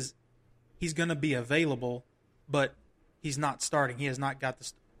like he's going to be available, but he's not starting. He has not got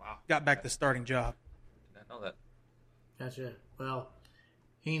back the starting job. Did not know that. Gotcha. Well,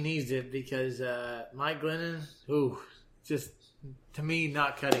 he needs it because Mike Glennon, just to me,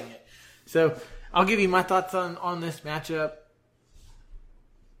 not cutting it. So I'll give you my thoughts on this matchup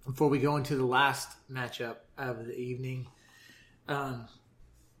before we go into the last matchup of the evening. I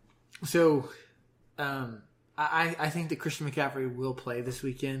think that Christian McCaffrey will play this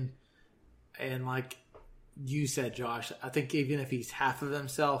weekend. And like you said, Josh, I think even if he's half of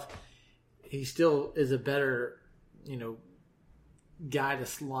himself, he still is a better, guy to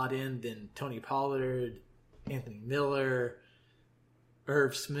slot in than Tony Pollard, Anthony Miller,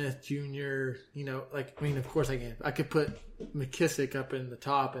 Irv Smith Jr. Of course I could put McKissick up in the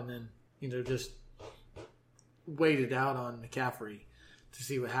top and then, just wait it out on McCaffrey to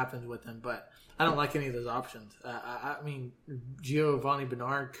see what happens with him. But I don't like any of those options. Giovanni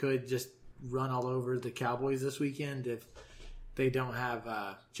Bernard could just run all over the Cowboys this weekend if they don't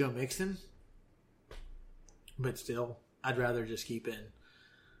have Joe Mixon. But still, I'd rather just keep in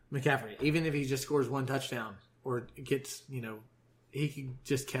McCaffrey. Even if he just scores 1 touchdown or gets, he could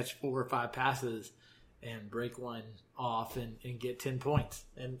just catch 4 or 5 passes and break one off and get 10 points.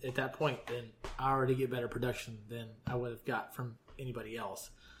 And at that point, then I already get better production than I would have got from anybody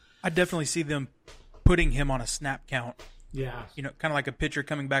else. I definitely see them putting him on a snap count. Yeah. Kind of like a pitcher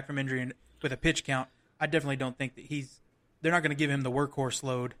coming back from injury and with a pitch count. I definitely don't think that they're not going to give him the workhorse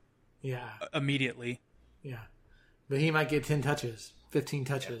load immediately. Yeah. But he might get 10 touches, 15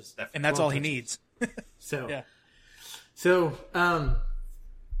 touches. Yeah, and that's all he needs. So I'm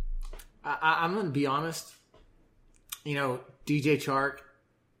going to be honest. DJ Chark,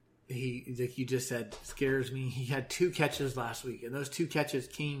 he, like you just said, scares me. He had 2 catches last week, and those 2 catches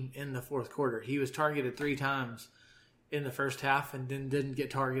came in the fourth quarter. He was targeted 3 times in the first half and then didn't get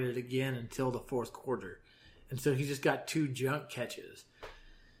targeted again until the fourth quarter. And so he just got 2 junk catches.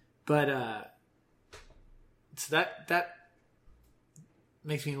 But so that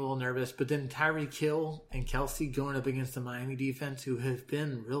makes me a little nervous. But then Tyreek Hill and Kelsey going up against the Miami defense, who have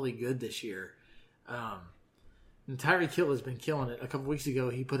been really good this year. And Tyreek Hill has been killing it. A couple weeks ago,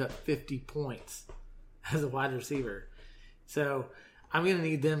 he put up 50 points as a wide receiver. So I'm going to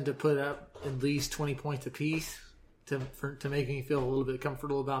need them to put up at least 20 points apiece to make me feel a little bit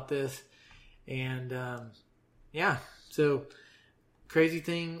comfortable about this. And so crazy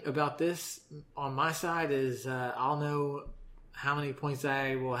thing about this on my side is I'll know how many points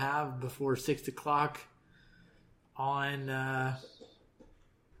I will have before 6 o'clock on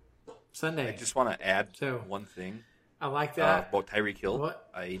Sunday. I just want to add one thing. I like that. About Tyreek Hill. What?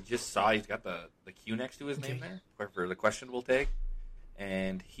 I just saw he's got the Q next to his name there for the questionable tag.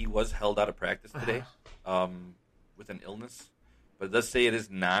 And he was held out of practice today with an illness. But it does say it is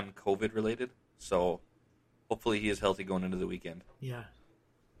non-COVID related. So hopefully he is healthy going into the weekend. Yeah.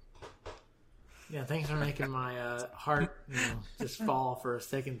 Yeah, thanks for making my heart just fall for a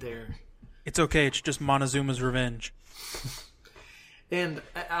second there. It's okay. It's just Montezuma's revenge. And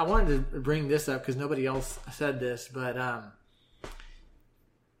I wanted to bring this up because nobody else said this, but I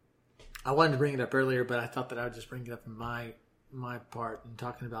wanted to bring it up earlier, but I thought that I would just bring it up in my part in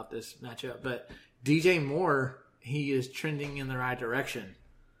talking about this matchup. But DJ Moore, he is trending in the right direction.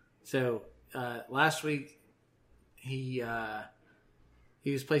 So last week He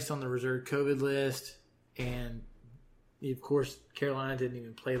was placed on the reserve COVID list, and of course Carolina didn't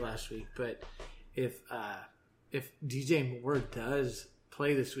even play last week. But if DJ Moore does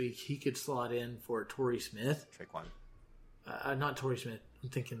play this week, he could slot in for Torrey Smith. Not Torrey Smith. I'm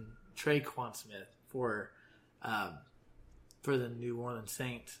thinking Traquan Smith for the New Orleans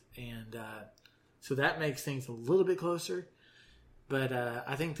Saints, and so that makes things a little bit closer. But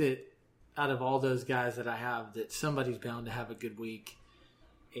I think that out of all those guys that I have, that somebody's bound to have a good week,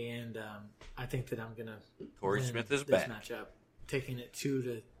 and I think that I'm gonna. Torrey Smith is this back. Matchup, taking it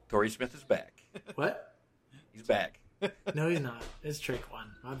 2-. Torrey Smith is back. What? He's back. No, he's not. It's Traquan.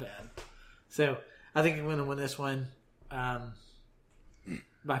 My bad. So I think I'm going to win this one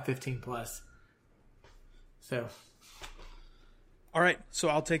by 15 plus. So, all right. So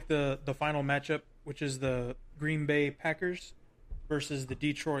I'll take the final matchup, which is the Green Bay Packers versus the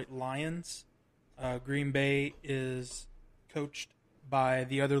Detroit Lions. Green Bay is coached by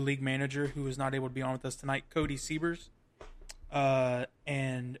the other league manager who is not able to be on with us tonight, Cody Siebers.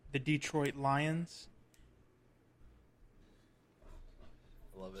 And the Detroit Lions.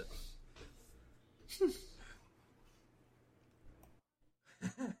 Love it.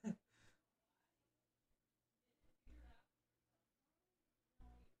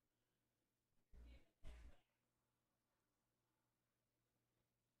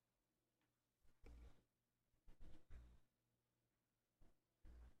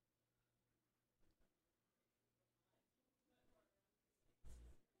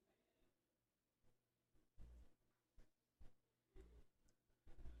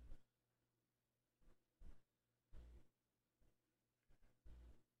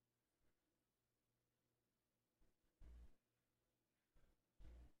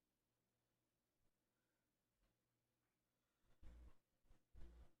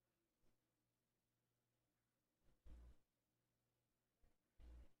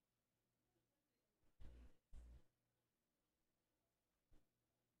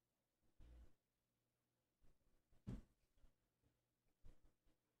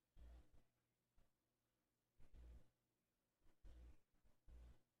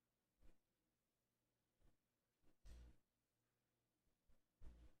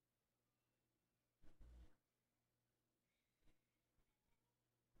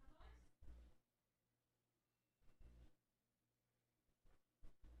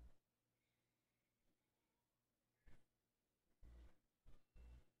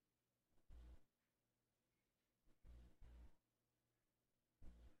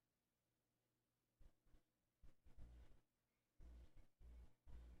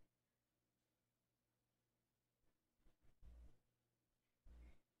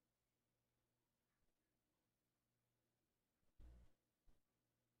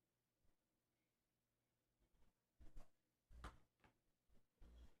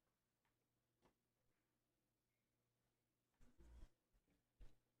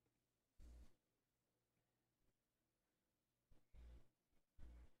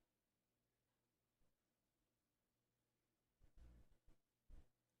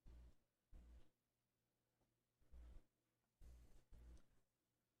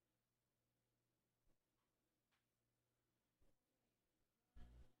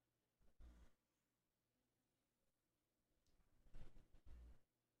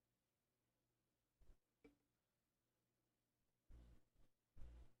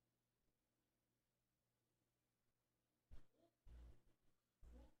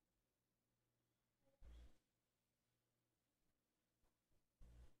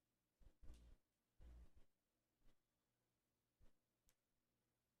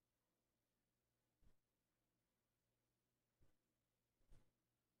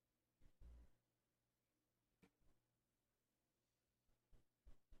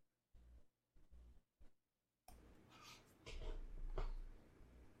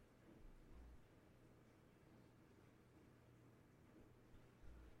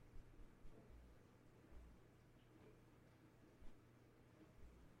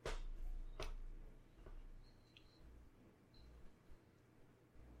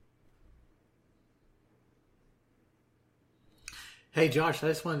 Hey, Josh, I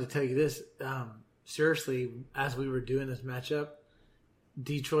just wanted to tell you this. Seriously, as we were doing this matchup,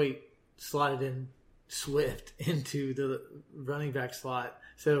 Detroit slotted in Swift into the running back slot.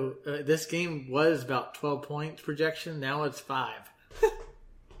 So this game was about 12 points projection. Now it's 5.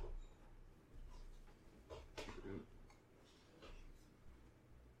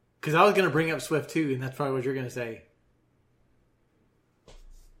 Because I was going to bring up Swift too, and that's probably what you're going to say.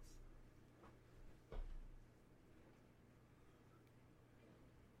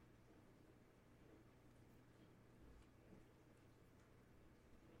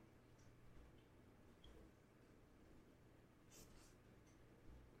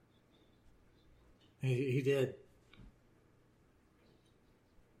 He did.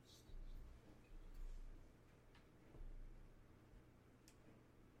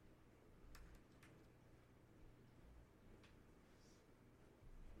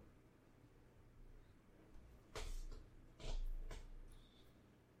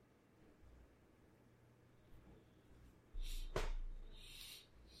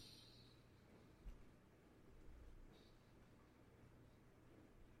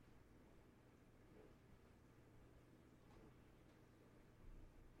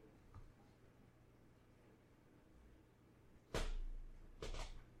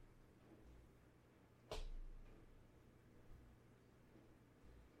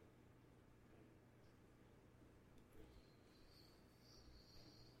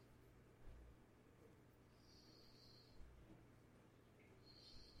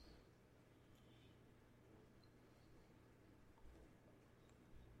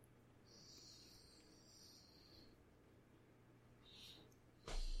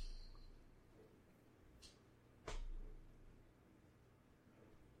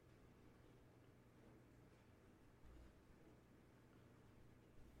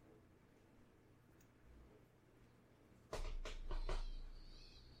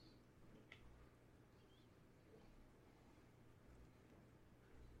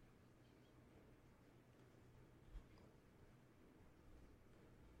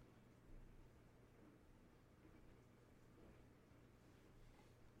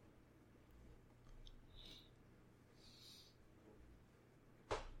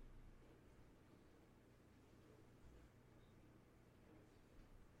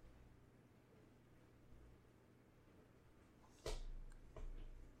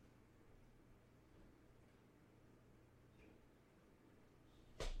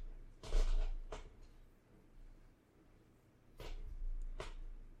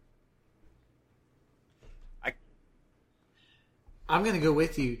 I'm going to go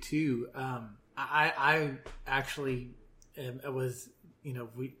with you too. I actually was,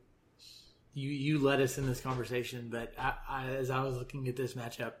 you led us in this conversation, but as I was looking at this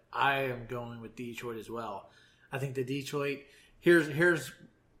matchup, I am going with Detroit as well. I think the Detroit. Here's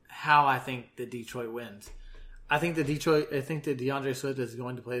how I think that Detroit wins. I think that DeAndre Swift is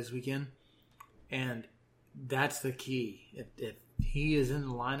going to play this weekend, and that's the key. If he is in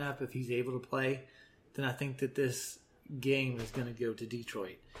the lineup, if he's able to play, then I think that this game is going to go to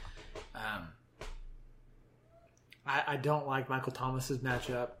Detroit. I don't like Michael Thomas's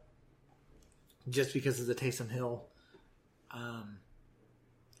matchup just because of the Taysom Hill.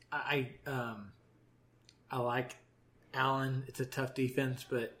 I like Allen. It's a tough defense,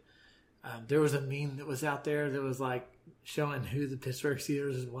 but there was a meme that was out there that was like showing who the Pittsburgh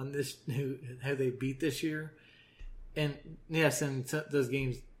Steelers won this, who they beat this year, and yes, and those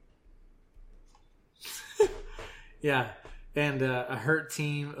games. Yeah, and a hurt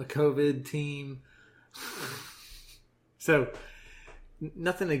team, a COVID team. So,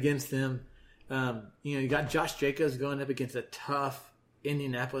 nothing against them. You got Josh Jacobs going up against a tough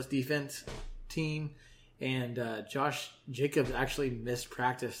Indianapolis defense team, and Josh Jacobs actually missed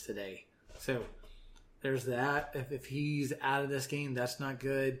practice today. So, there's that. If he's out of this game, that's not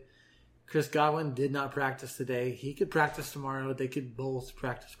good. Chris Godwin did not practice today. He could practice tomorrow. They could both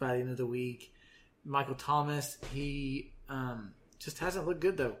practice by the end of the week. Michael Thomas, he just hasn't looked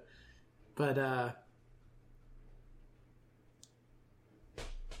good though. But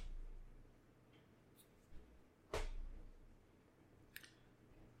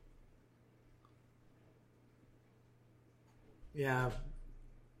yeah.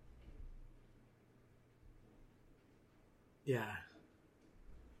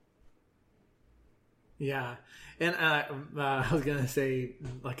 And I was gonna say,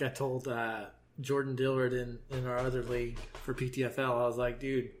 like I told Jordan Dillard in our other league for PTFL, I was like,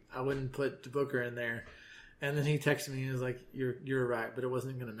 dude, I wouldn't put Booker in there. And then he texted me and was like, you're right, but it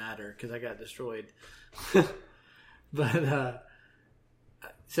wasn't going to matter because I got destroyed. But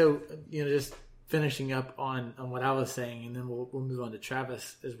so just finishing up on what I was saying, and then we'll move on to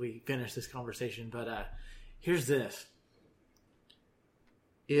Travis as we finish this conversation. But here's this: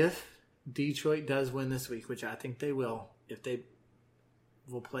 if Detroit does win this week, which I think they will, if they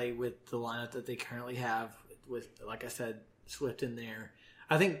will play with the lineup that they currently have, with, like I said, Swift in there.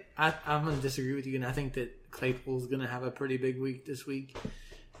 I think I'm going to disagree with you, and I think that Claypool's going to have a pretty big week this week.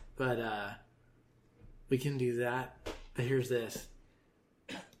 But we can do that. But here's this.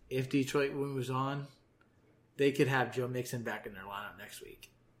 If Detroit moves on, they could have Joe Mixon back in their lineup next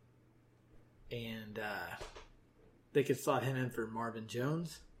week. And they could slot him in for Marvin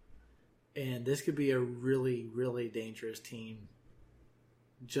Jones. And this could be a really, really dangerous team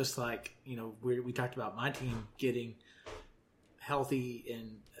just like, we talked about my team getting healthy,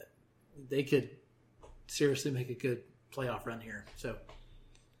 and they could seriously make a good playoff run here. So,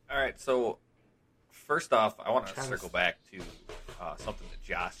 all right. So, first off, I want to circle back to something that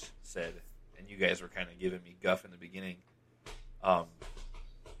Josh said, and you guys were kind of giving me guff in the beginning.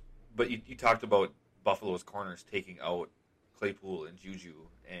 But you talked about Buffalo's corners taking out Claypool and Juju,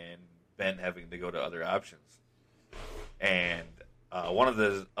 and Ben having to go to other options. And one of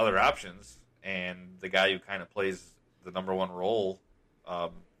the other options, and the guy who kind of plays the number one role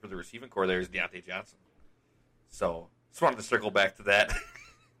for the receiving core there, is Deontay Johnson. So, just wanted to circle back to that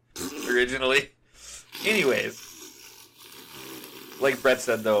originally. Anyways, like Brett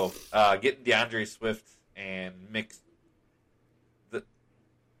said, though, getting DeAndre Swift and mix the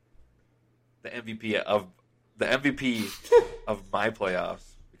MVP of my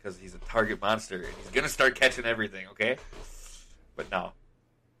playoffs, because he's a target monster and he's gonna start catching everything. Okay, but no.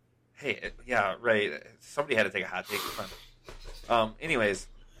 Hey, yeah, right. Somebody had to take a hot take. Anyways,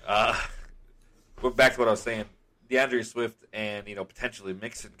 but back to what I was saying. DeAndre Swift and potentially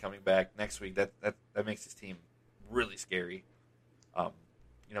Mixon coming back next week. That makes his team really scary.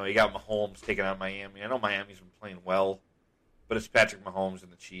 You got Mahomes taking on Miami. I know Miami's been playing well, but it's Patrick Mahomes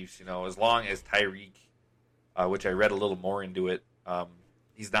and the Chiefs. As long as Tyreek, which I read a little more into it,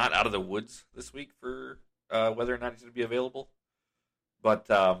 he's not out of the woods this week for whether or not he's going to be available. But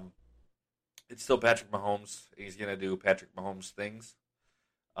it's still Patrick Mahomes. He's going to do Patrick Mahomes things.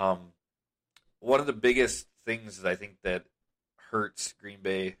 One of the biggest things that I think that hurts Green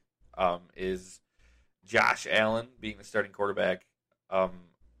Bay is Josh Allen being the starting quarterback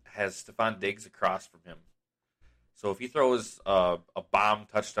has Stephon Diggs across from him. So if he throws a bomb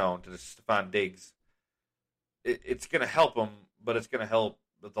touchdown to Stephon Diggs, it's going to help him, but it's going to help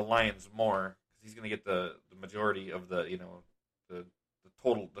the Lions more, because he's going to get the majority of the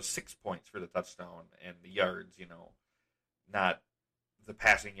total, the 6 points for the touchdown and the yards, not the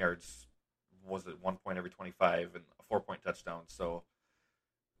passing yards. Was it 1 point every 25 and a 4-point touchdown? So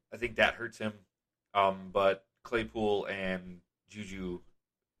I think that hurts him. But Claypool and Juju,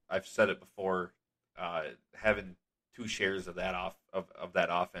 I've said it before, having 2 shares of that of that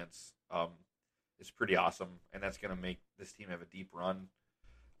offense is pretty awesome, and that's going to make this team have a deep run.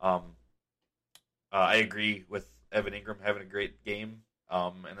 I agree with Evan Ingram having a great game,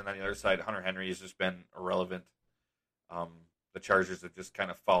 and then on the other side, Hunter Henry has just been irrelevant. The Chargers have just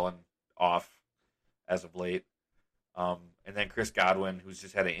kind of fallen off as of late. And then Chris Godwin, who's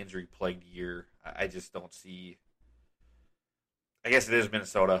just had an injury-plagued year. I just don't see. I guess it is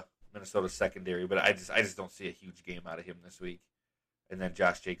Minnesota's secondary, but I just don't see a huge game out of him this week. And then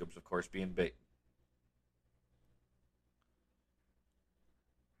Josh Jacobs, of course, being big.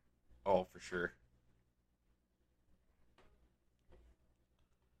 Oh, for sure.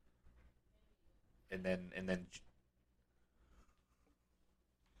 And then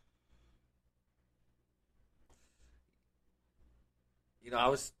I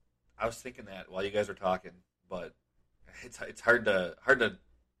was thinking that while you guys were talking, but it's hard to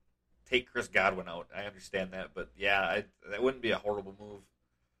take Chris Godwin out. I understand that, but yeah, that wouldn't be a horrible move.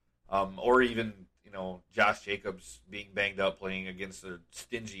 Or even Josh Jacobs being banged up playing against a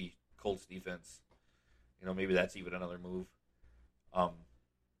stingy Colts defense. Maybe that's even another move. So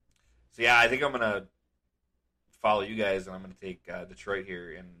yeah, I think I'm gonna follow you guys, and I'm gonna take Detroit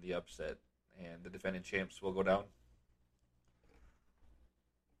here in the upset, and the defending champs will go down.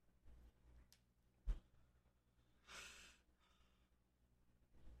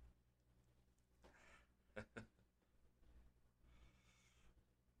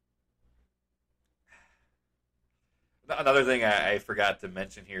 Another thing I forgot to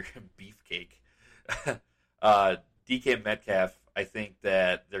mention here, Beefcake. DK Metcalf, I think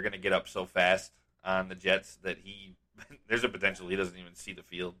that they're going to get up so fast on the Jets that there's a potential he doesn't even see the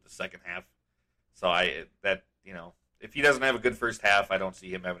field the second half. So if he doesn't have a good first half, I don't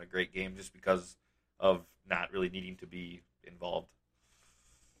see him having a great game just because of not really needing to be involved.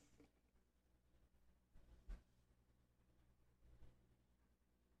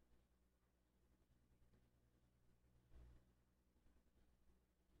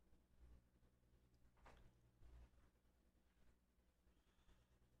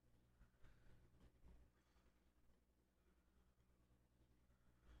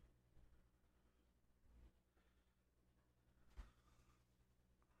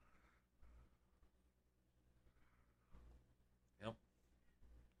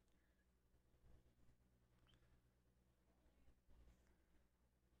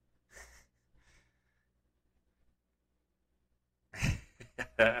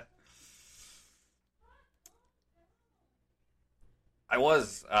 I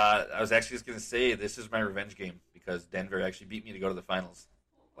was. I was actually just going to say this is my revenge game because Denver actually beat me to go to the finals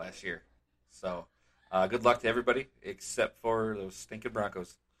last year. So good luck to everybody except for those stinking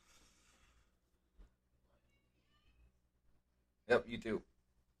Broncos. Yep, you too.